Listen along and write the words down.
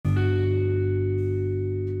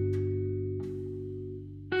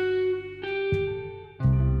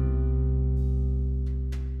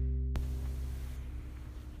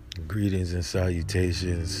Greetings and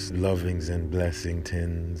salutations, lovings and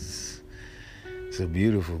blessingtons. It's a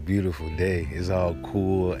beautiful, beautiful day. It's all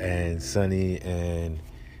cool and sunny, and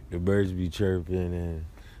the birds be chirping and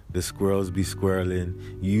the squirrels be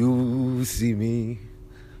squirreling. You see me.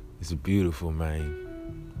 It's beautiful,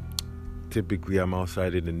 man. Typically, I'm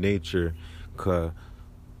outside in the nature, cause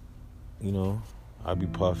I be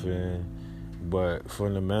puffing. But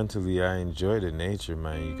fundamentally, I enjoy the nature,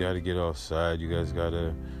 man. You gotta get outside. You guys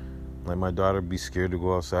gotta, like, my daughter be scared to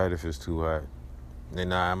go outside if it's too hot. Then,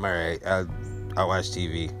 nah, I'm alright. I'll watch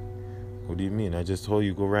TV. What do you mean? I just told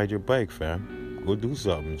you go ride your bike, fam. Go do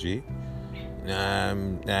something, G.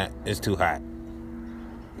 Nah, it's too hot.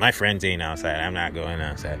 My friends ain't outside. I'm not going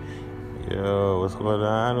outside. Yo, what's going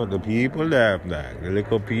on with the people there? The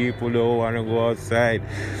little people don't want to go outside.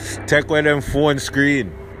 Take away them phone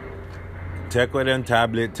screen. Take with them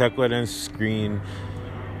tablet, take with them screen,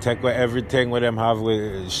 take with everything with them have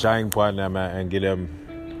with shine upon them and get them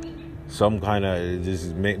some kind of,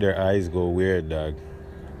 just make their eyes go weird, dog.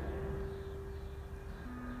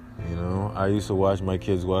 I used to watch my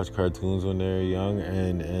kids watch cartoons when they were young,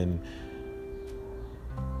 and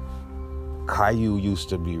Caillou used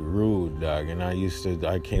to be rude, dog, and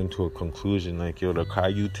I came to a conclusion like, yo, the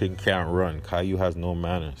Caillou thing can't run. Caillou has no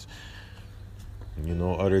manners.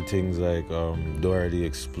 Other things like Dora the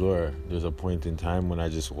Explorer. There's a point in time when I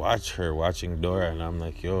just watching Dora, and I'm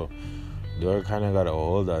like, yo, Dora kind of got a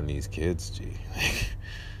hold on these kids, G.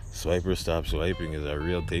 Swiper stop swiping is a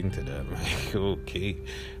real thing to them. Okay.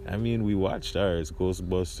 I mean, we watched ours,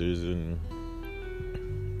 Ghostbusters and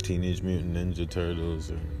Teenage Mutant Ninja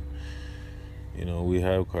Turtles, and, we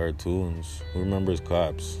have cartoons. Who remembers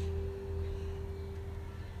Cops?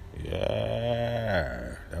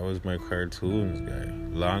 Yeah, that was my cartoons guy.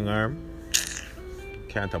 Long arm,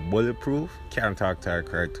 can't a bulletproof, can't talk to our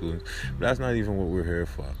cartoons. But that's not even what we're here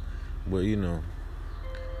for. But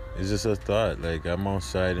it's just a thought. Like, I'm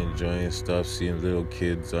outside enjoying stuff, seeing little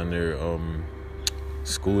kids on their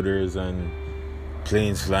scooters and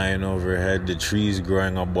planes flying overhead, the trees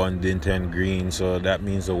growing abundant and green. So that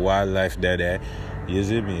means the wildlife there. You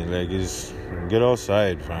see me? Like, it's get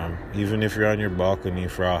outside, fam. Even if you're on your balcony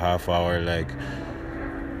for a half hour, like,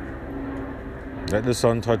 let the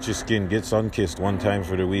sun touch your skin. Get sun-kissed one time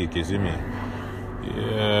for the week. You see me?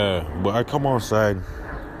 Yeah. But I come outside,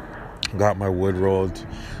 got my wood rolled.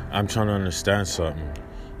 I'm trying to understand something.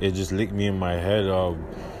 It just licked me in my head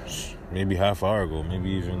maybe half hour ago,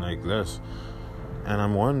 maybe even like less. And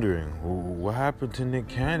I'm wondering, what happened to Nick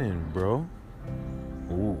Cannon, bro?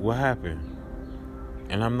 What happened?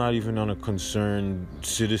 And I'm not even on a concerned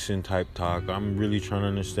citizen type talk. I'm really trying to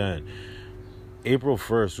understand. April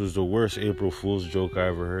 1st was the worst April Fool's joke I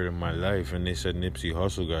ever heard in my life. And they said Nipsey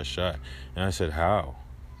Hussle got shot. And I said, how?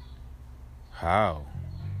 How?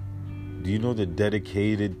 Do you know the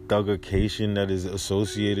dedicated thuggication that is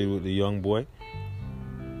associated with the young boy?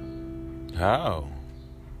 How?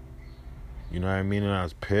 You know what I mean? And I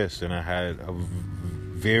was pissed, and I had a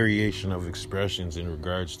variation of expressions in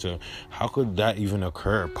regards to how could that even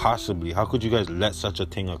occur, possibly? How could you guys let such a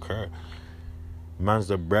thing occur? The man's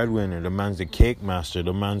the breadwinner, the man's the cake master,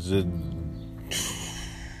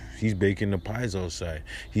 he's baking the pies outside.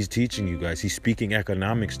 He's teaching you guys. He's speaking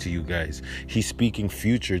economics to you guys. He's speaking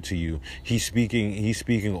future to you. He's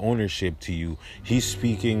speaking ownership to you. He's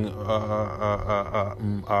speaking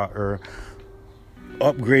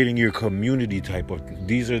upgrading your community type of.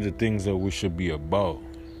 These are the things that we should be about.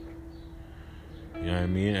 You know what I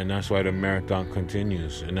mean? And that's why the marathon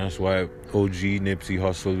continues. And that's why OG Nipsey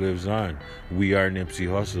Hussle lives on. We are Nipsey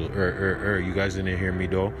Hussle. You guys didn't hear me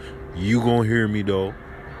though. You gonna hear me though.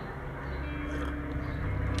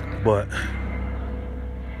 But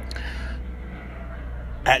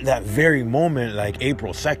at that very moment, like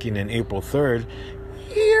April 2nd and April 3rd,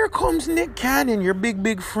 here comes Nick Cannon, your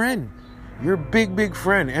big friend. Your big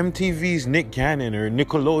friend. MTV's Nick Cannon or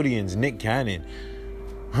Nickelodeon's Nick Cannon.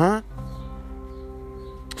 Huh?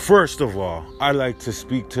 First of all, I like to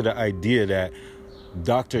speak to the idea that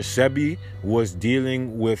Dr. Sebi was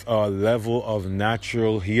dealing with a level of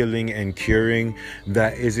natural healing and curing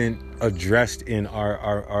that isn't addressed in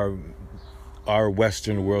our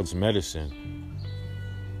Western world's medicine.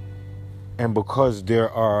 And because there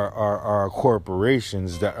are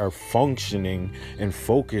corporations that are functioning and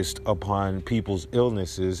focused upon people's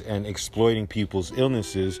illnesses and exploiting people's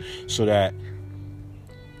illnesses so that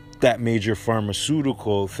major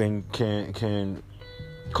pharmaceutical thing can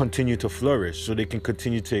continue to flourish, so they can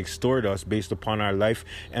continue to extort us based upon our life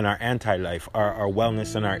and our anti-life, our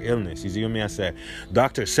wellness and our illness. You see what I said?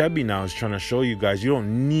 Dr. Sebi now is trying to show you guys you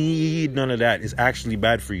don't need none of that. It's actually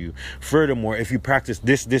bad for you. Furthermore, if you practice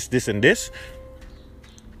this, and this,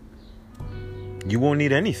 you won't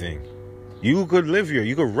need anything. You could live here.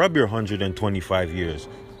 You could rub your 125 years.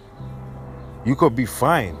 You could be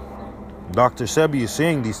fine. Dr. Sebi is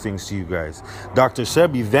saying these things to you guys. Dr.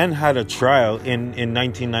 Sebi then had a trial in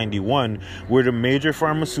 1991 where the major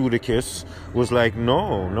pharmaceuticals was like,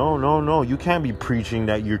 no. You can't be preaching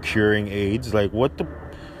that you're curing AIDS. Like, what the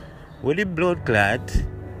blood clot?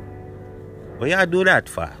 What y'all do that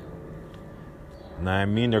for? Nah, I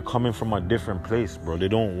mean, they're coming from a different place, bro. They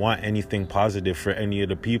don't want anything positive for any of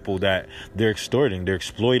the people that they're extorting. They're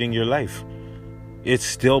exploiting your life. It's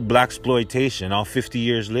still blaxploitation all 50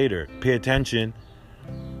 years later. Pay attention.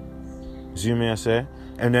 See what I say?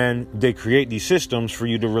 And then they create these systems for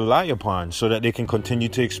you to rely upon so that they can continue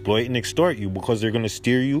to exploit and extort you, because they're going to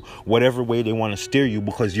steer you whatever way they want to steer you,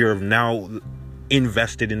 because you're now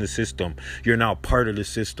invested in the system. You're now part of the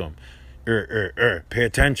system. Pay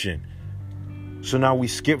attention. So now we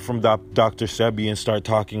skip from Dr. Sebi and start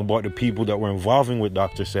talking about the people that were involving with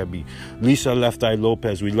Dr. Sebi. Lisa Lefteye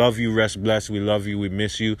Lopez, we love you. Rest blessed. We love you. We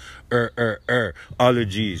miss you. All the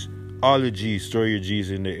G's. All the G's. Throw your G's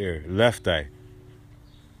in the air. Lefteye.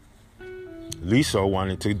 Lisa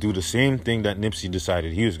wanted to do the same thing that Nipsey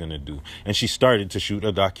decided he was going to do. And she started to shoot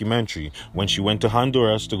a documentary. When she went to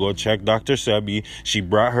Honduras to go check Dr. Sebi, she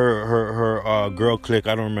brought her girl clique.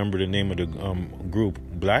 I don't remember the name of the group.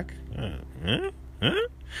 Black?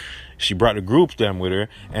 She brought the group them with her,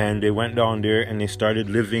 and they went down there and they started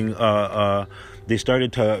living. They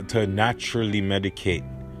started to naturally medicate.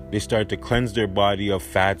 They started to cleanse their body of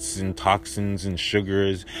fats and toxins and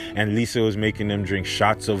sugars. And Lisa was making them drink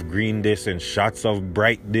shots of green this and shots of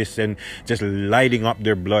bright this, and just lighting up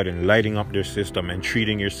their blood and lighting up their system and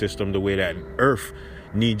treating your system the way that Earth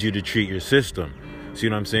needs you to treat your system. See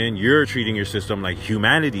what I'm saying? You're treating your system like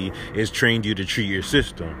humanity is trained you to treat your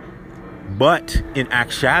system. But in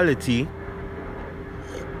actuality,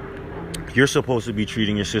 you're supposed to be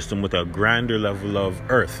treating your system with a grander level of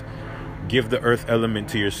Earth. Give the Earth element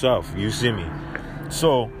to yourself. You see me?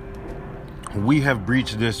 So we have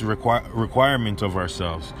breached this requirement of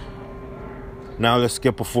ourselves. Now let's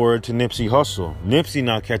skip forward to Nipsey Hussle. Nipsey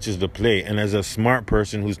now catches the play, and as a smart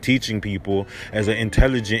person who's teaching people, as an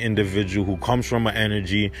intelligent individual who comes from an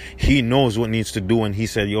energy, he knows what needs to do, and he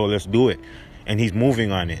said, yo, let's do it. And he's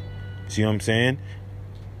moving on it. See what I'm saying?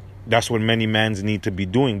 That's what many mans need to be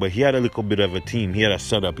doing. But he had a little bit of a team. He had a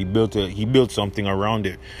setup. He built something around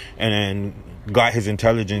it, and then got his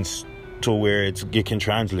intelligence to where it can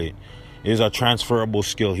translate. It's a transferable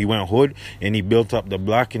skill. He went hood and he built up the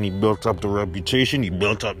block, and he built up the reputation. He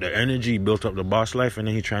built up the energy. He built up the boss life, and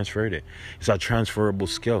then he transferred it. It's a transferable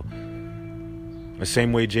skill. The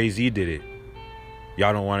same way Jay-Z did it.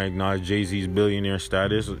 Y'all don't want to acknowledge Jay-Z's billionaire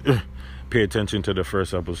status? Pay attention to the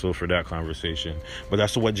first episode for that conversation. But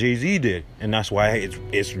that's what Jay-Z did, and that's why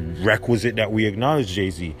it's requisite that we acknowledge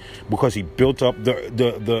Jay-Z, because he built up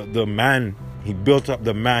the man. He built up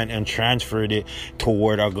the man and transferred it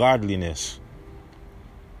toward our godliness.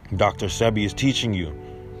 Dr. Sebi is teaching you.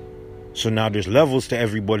 So now there's levels to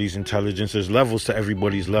everybody's intelligence. There's levels to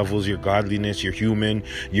everybody's levels. Your godliness, your human,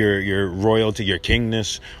 your royalty, your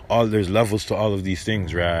kingness. There's levels to all of these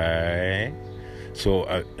things, right? So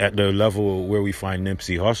at the level where we find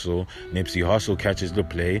Nipsey Hussle catches the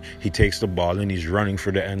play. He takes the ball and he's running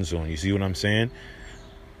for the end zone. You see what I'm saying?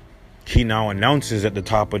 He now announces at the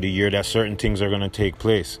top of the year that certain things are going to take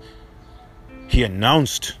place. He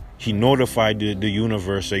notified the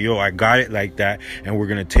universe, say, yo, I got it like that, and we're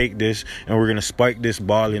going to take this, and we're going to spike this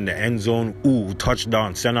ball in the end zone. Ooh,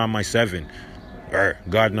 touchdown, send on my 7.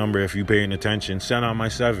 God number, if you paying attention, send on my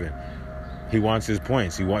 7. He wants his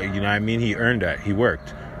points. You know what I mean? He earned that. He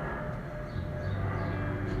worked.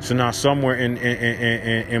 So now somewhere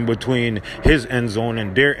in between his end zone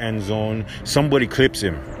and their end zone, somebody clips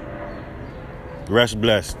him. Rest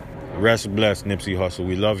blessed. Rest blessed, Nipsey Hussle.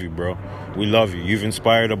 We love you, bro. We love you. You've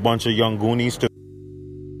inspired a bunch of young Goonies to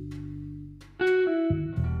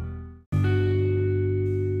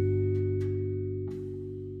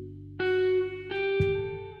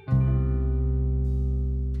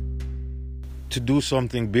do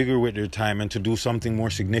something bigger with their time, and to do something more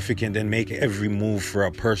significant than make every move for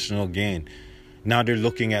a personal gain. Now they're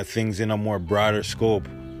looking at things in a more broader scope.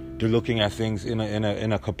 They're looking at things in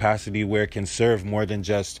a capacity where it can serve more than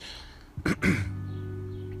just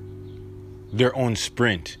their own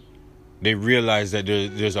sprint. They realize that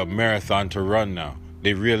there's a marathon to run now.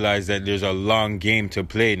 They realize that there's a long game to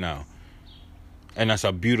play now. And that's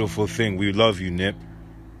a beautiful thing. We love you, Nip.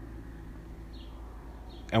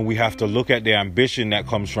 And we have to look at the ambition that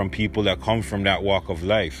comes from people that come from that walk of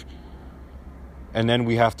life. And then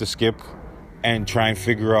we have to skip and try and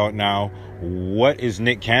figure out now, what is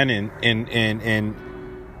Nick Cannon in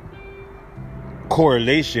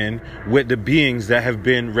correlation with the beings that have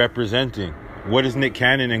been representing? What is Nick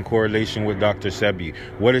Cannon in correlation with Dr. Sebi?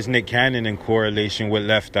 What is Nick Cannon in correlation with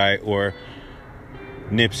Lefteye or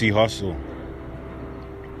Nipsey Hussle?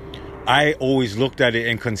 I always looked at it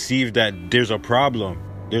and conceived that there's a problem.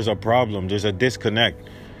 There's a problem. There's a disconnect.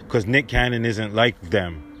 Because Nick Cannon isn't like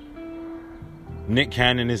them. Nick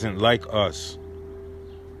Cannon isn't like us.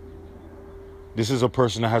 This is a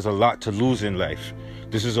person that has a lot to lose in life.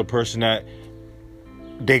 This is a person that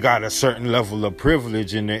they got a certain level of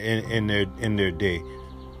privilege in their day.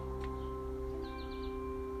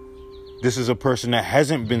 This is a person that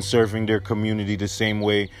hasn't been serving their community the same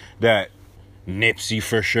way that Nipsey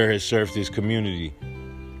for sure has served his community.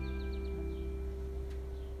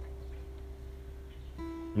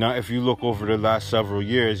 Now, if you look over the last several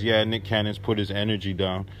years, yeah, Nick Cannon's put his energy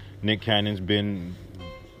down. Nick Cannon's been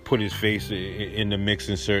put his face in the mix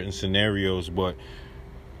in certain scenarios, but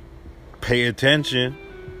pay attention,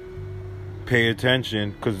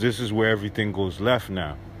 because this is where everything goes left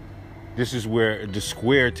now. This is where the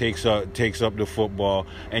square takes up the football,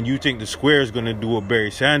 and you think the square is going to do what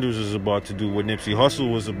Barry Sanders was about to do, what Nipsey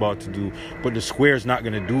Hussle was about to do, but the square is not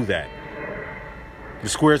going to do that. The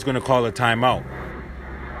square is going to call a timeout.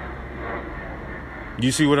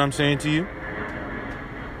 You see what I'm saying to you?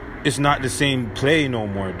 It's not the same play no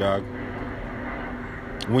more, dog.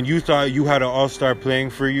 When you thought you had an all-star playing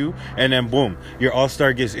for you, and then boom, your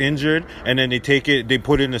all-star gets injured, and then they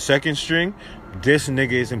put in the second string, this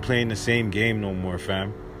nigga isn't playing the same game no more,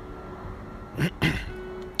 fam.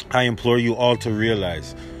 I implore you all to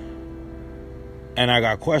realize. And I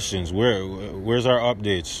got questions. Where's our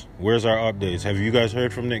updates? Where's our updates? Have you guys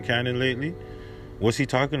heard from Nick Cannon lately? What's he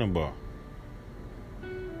talking about?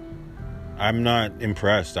 I'm not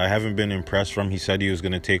impressed. I haven't been impressed from he said he was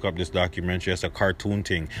going to take up this documentary. That's a cartoon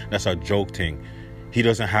thing. That's a joke thing. He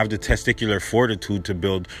doesn't have the testicular fortitude to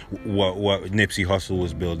build what Nipsey Hussle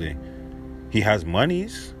was building. He has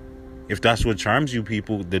monies. If that's what charms you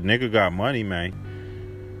people, the nigga got money, man.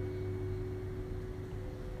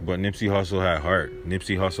 But Nipsey Hussle had heart.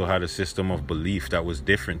 Nipsey Hussle had a system of belief that was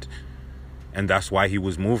different. And that's why he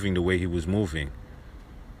was moving the way he was moving.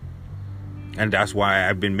 And that's why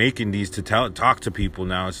I've been making these to talk to people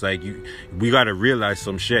now. It's like, we got to realize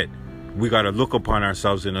some shit. We got to look upon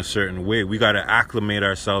ourselves in a certain way. We got to acclimate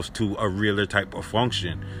ourselves to a realer type of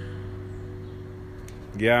function.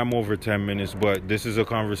 Yeah, I'm over 10 minutes, but this is a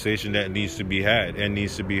conversation that needs to be had and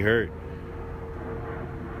needs to be heard.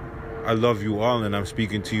 I love you all, and I'm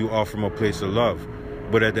speaking to you all from a place of love.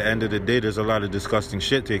 But at the end of the day, there's a lot of disgusting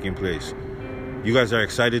shit taking place. You guys are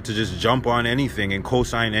excited to just jump on anything and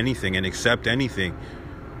co-sign anything and accept anything.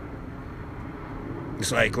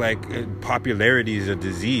 It's like popularity is a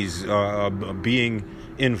disease. Being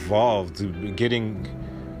involved,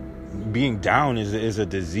 being down is a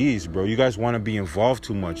disease, bro. You guys want to be involved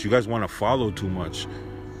too much. You guys want to follow too much.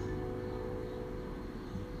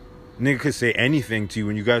 Nigga could say anything to you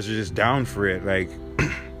and you guys are just down for it. Like,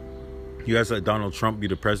 you guys let Donald Trump be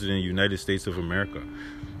the president of the United States of America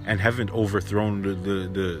and haven't overthrown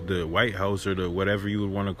the White House or the whatever you would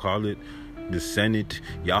want to call it, the Senate.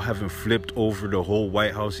 Y'all haven't flipped over the whole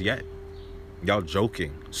White House yet. Y'all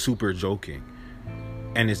joking, super joking.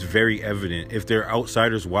 And it's very evident. If there are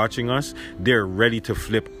outsiders watching us, they're ready to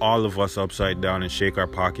flip all of us upside down and shake our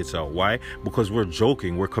pockets out. Why? Because we're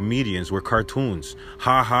joking. We're comedians. We're cartoons.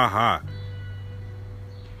 Ha, ha, ha.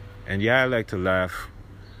 And yeah, I like to laugh.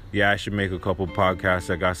 Yeah, I should make a couple podcasts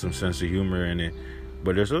that got some sense of humor in it.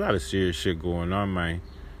 But there's a lot of serious shit going on, man.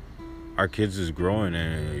 Our kids is growing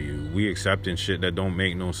and we accepting shit that don't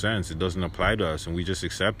make no sense. It doesn't apply to us and we just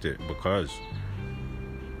accept it because...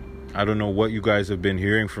 I don't know what you guys have been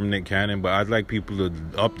hearing from Nick Cannon, but I'd like people to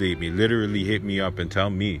update me. Literally hit me up and tell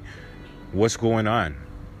me what's going on.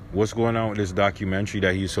 What's going on with this documentary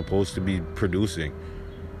that he's supposed to be producing?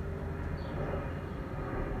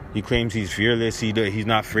 He claims he's fearless. He's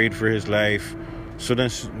not afraid for his life. So then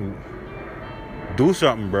do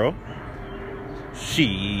something, bro.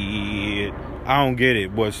 Shit. I don't get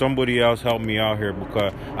it, but somebody else help me out here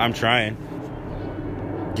because I'm trying.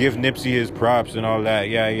 Give Nipsey his props and all that.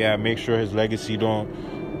 Yeah. Make sure his legacy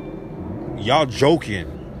don't... Y'all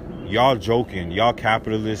joking. Y'all joking. Y'all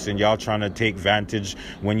capitalists and y'all trying to take vantage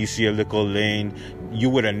when you see a little lane. You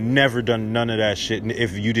would have never done none of that shit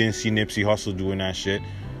if you didn't see Nipsey Hussle doing that shit.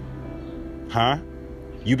 Huh?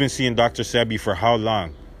 You've been seeing Dr. Sebi for how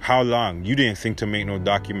long? How long? You didn't think to make no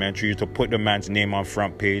documentary, to put the man's name on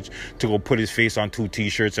front page, to go put his face on 2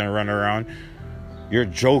 t-shirts and run around. You're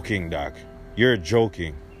joking, Doc. You're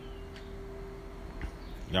joking.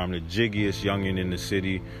 Now, I'm the jiggiest youngin' in the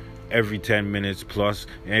city. Every 10 minutes plus,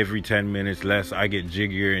 every 10 minutes less, I get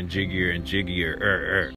jiggier and jiggier and jiggier.